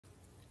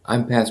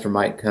I'm Pastor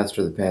Mike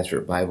Custer, the pastor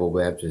at Bible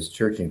Baptist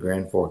Church in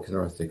Grand Forks,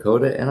 North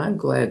Dakota, and I'm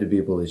glad to be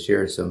able to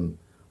share some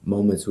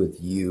moments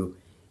with you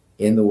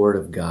in the Word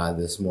of God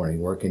this morning.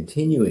 We're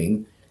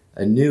continuing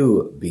a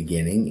new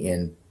beginning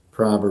in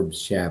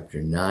Proverbs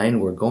chapter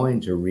 9. We're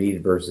going to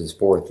read verses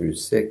 4 through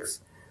 6.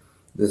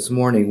 This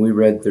morning we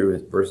read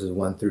through verses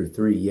 1 through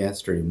 3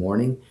 yesterday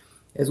morning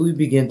as we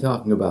begin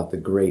talking about the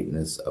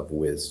greatness of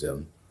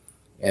wisdom.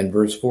 And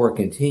verse 4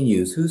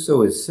 continues,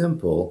 "Whoso is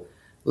simple,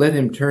 let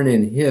him turn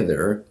in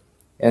hither.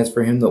 As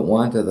for him that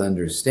wanteth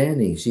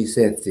understanding, she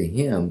saith to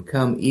him,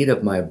 Come, eat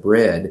of my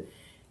bread,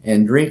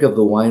 and drink of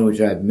the wine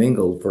which I have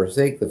mingled.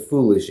 Forsake the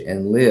foolish,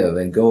 and live,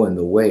 and go in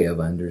the way of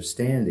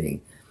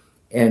understanding."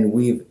 And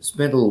we've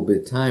spent a little bit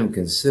of time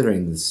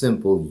considering the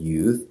simple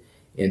youth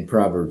in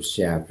Proverbs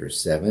chapter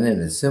 7.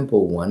 And a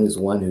simple one is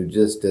one who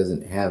just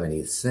doesn't have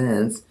any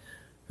sense,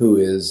 who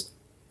is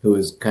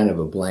kind of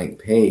a blank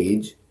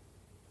page.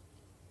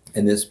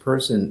 And this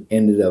person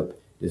ended up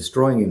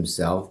destroying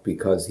himself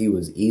because he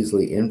was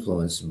easily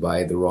influenced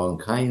by the wrong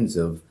kinds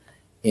of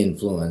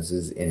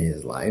influences in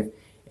his life.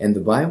 And the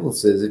Bible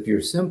says, if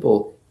you're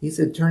simple, he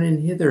said, turn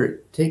in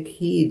hither, take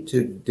heed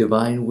to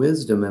divine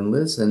wisdom and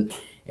listen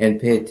and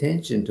pay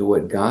attention to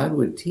what God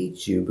would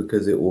teach you,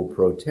 because it will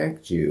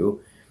protect you.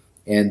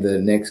 And the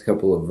next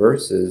couple of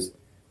verses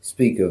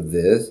speak of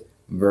this.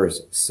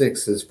 Verse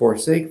 6 says,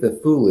 "Forsake the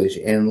foolish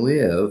and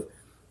live,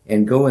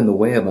 and go in the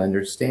way of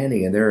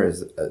understanding." And there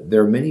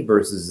are many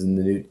verses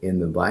in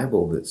the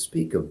Bible that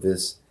speak of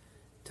this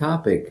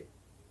topic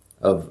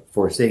of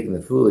forsaking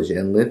the foolish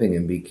and living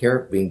and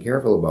being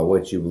careful about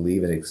what you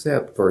believe and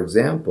accept. For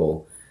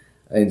example,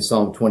 in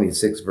Psalm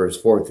 26, verse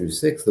 4 through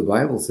 6, the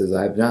Bible says,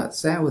 "I have not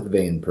sat with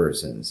vain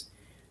persons,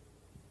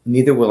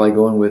 neither will I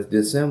go in with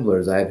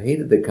dissemblers. I have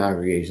hated the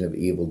congregation of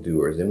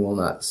evildoers, and will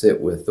not sit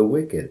with the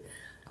wicked.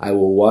 I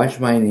will wash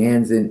mine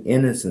hands in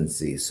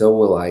innocency, so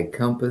will I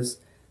compass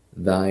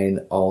thine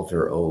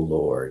altar, O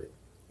Lord."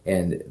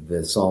 And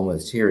the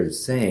psalmist here is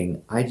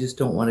saying, I just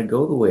don't want to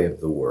go the way of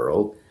the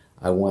world.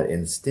 I want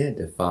instead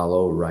to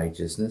follow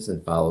righteousness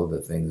and follow the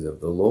things of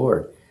the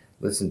Lord.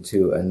 Listen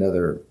to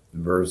another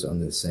verse on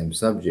this same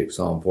subject.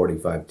 Psalm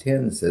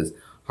 45:10 says,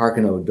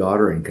 "Hearken, O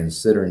daughter, and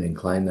consider, and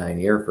incline thine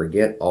ear.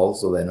 Forget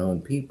also thine own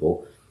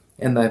people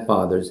and thy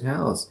father's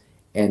house."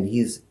 And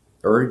he's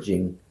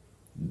urging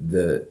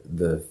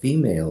the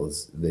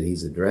females that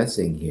he's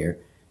addressing here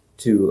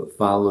to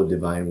follow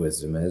divine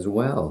wisdom as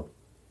well,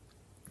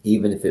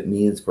 even if it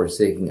means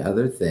forsaking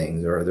other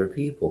things or other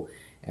people.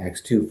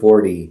 Acts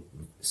 2:40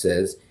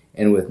 says,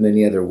 "And with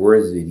many other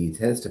words did he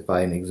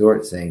testify and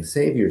exhort, saying,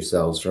 Save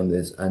yourselves from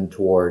this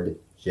untoward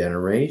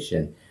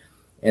generation."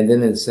 And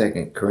then in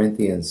 2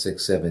 Corinthians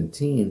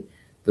 6:17,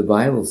 the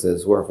Bible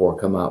says, "Wherefore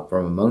come out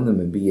from among them,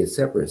 and be ye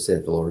separate,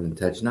 saith the Lord, and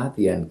touch not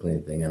the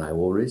unclean thing, and I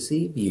will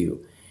receive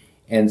you."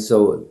 And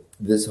so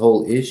this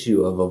whole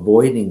issue of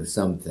avoiding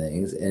some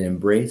things and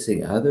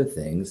embracing other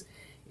things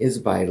is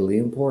vitally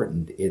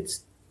important.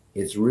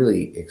 It's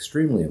really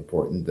extremely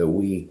important that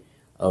we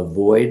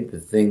avoid the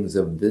things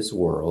of this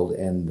world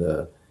and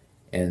the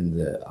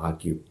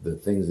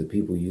things that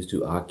people use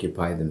to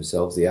occupy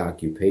themselves, the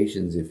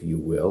occupations, if you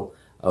will,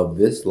 of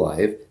this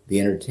life, the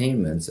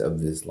entertainments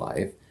of this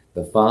life,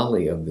 the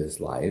folly of this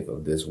life,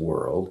 of this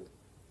world,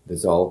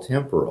 that's all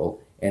temporal,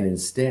 and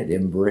instead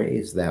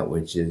embrace that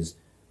which is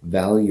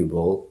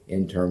valuable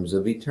in terms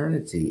of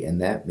eternity.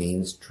 And that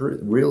means truth,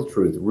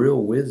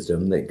 real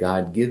wisdom that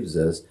God gives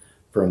us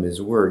from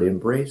his word.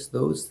 Embrace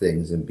those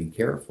things and be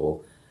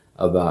careful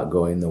about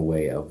going the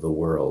way of the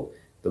world.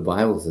 The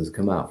Bible says,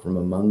 "Come out from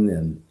among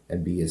them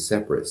and be ye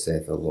separate,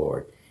 saith the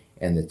Lord."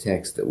 And the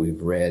text that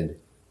we've read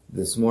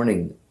this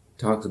morning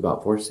talks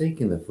about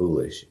forsaking the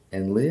foolish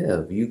and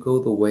live. You go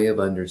the way of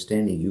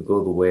understanding, you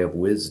go the way of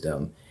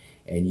wisdom,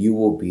 and you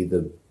will be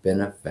the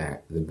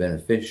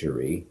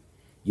beneficiary.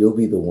 You'll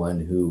be the one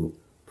who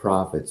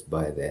profits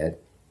by that,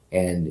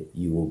 and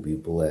you will be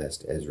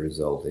blessed as a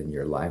result. In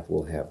your life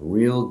will have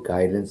real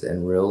guidance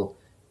and real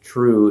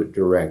true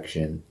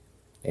direction,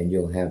 and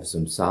you'll have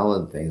some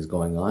solid things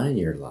going on in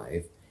your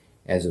life,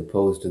 as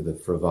opposed to the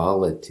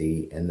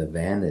frivolity and the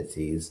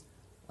vanities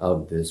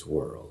of this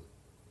world.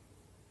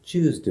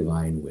 Choose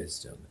divine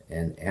wisdom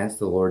and ask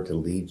the Lord to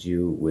lead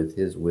you with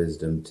his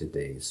wisdom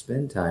today.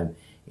 Spend time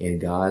in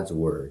God's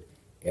word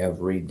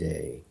every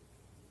day,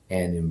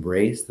 and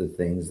embrace the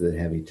things that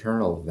have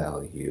eternal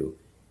value,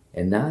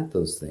 and not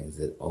those things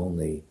that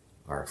only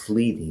are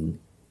fleeting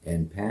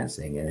and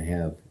passing and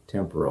have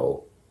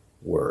temporal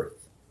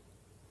worth.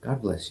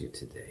 God bless you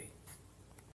today.